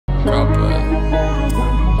Drop it.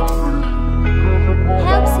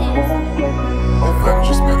 I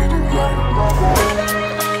just made it in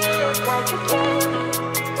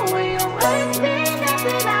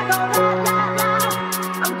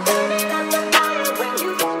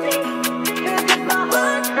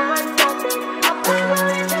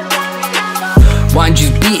Wine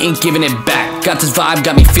juice beat, ain't giving it back. Got this vibe,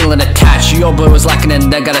 got me feeling attached. Your boy was lacking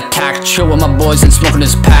and I got attacked. Chill with my boys and smoking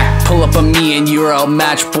his pack. Pull up on me and you're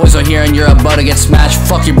outmatched. Boys are here and you're about to get smashed.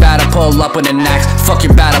 Fuck your bad, I pull up with an axe. Fuck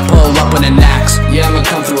your bad, I pull up with an axe. Yeah, I'ma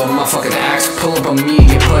come through with my fucking axe. Pull up on me and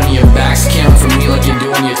get put in your backs. Can't run from me like you're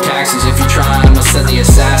doing your taxes. If you try, I'ma send the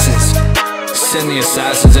assassins. Send the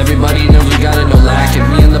assassins, everybody knows we got it, no lacking.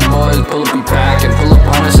 Me and the boys pull up, we packing. Pull up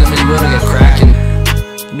on us and we will get cracking.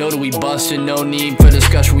 Know that we bustin', no need for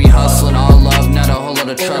discussion, we hustlin'. All love, not a whole lot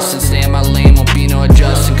of trust. And stay in my lane, won't be no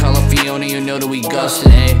adjusting. Call up Fiona, you know that we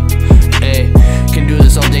gustin', ayy, ayy. Can do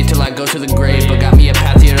this all day till I go to the grave. But got me a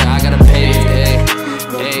path here that I gotta pave, ayy,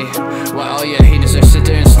 ayy. While all your haters are sit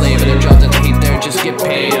there and slave at a job that they hate there, just get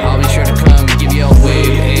paid. I'll be sure to come and give you a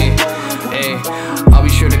wave, ayy, ayy. I'll be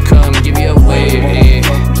sure to come and give you a wave, ayy,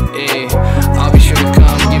 ayy. I'll be sure to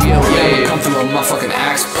come and give you a wave. Come through with my fucking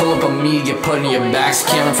axe. Pull up on me, get put in your backs.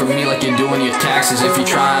 Can't run from me like you're doing your taxes. If you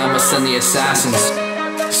try, I'ma send the assassins.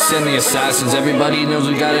 Send the assassins, everybody knows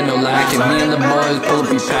we got it, no lacking. Me and the boys pull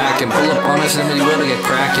up, we packing. Pull up on us and we will get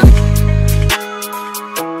cracking.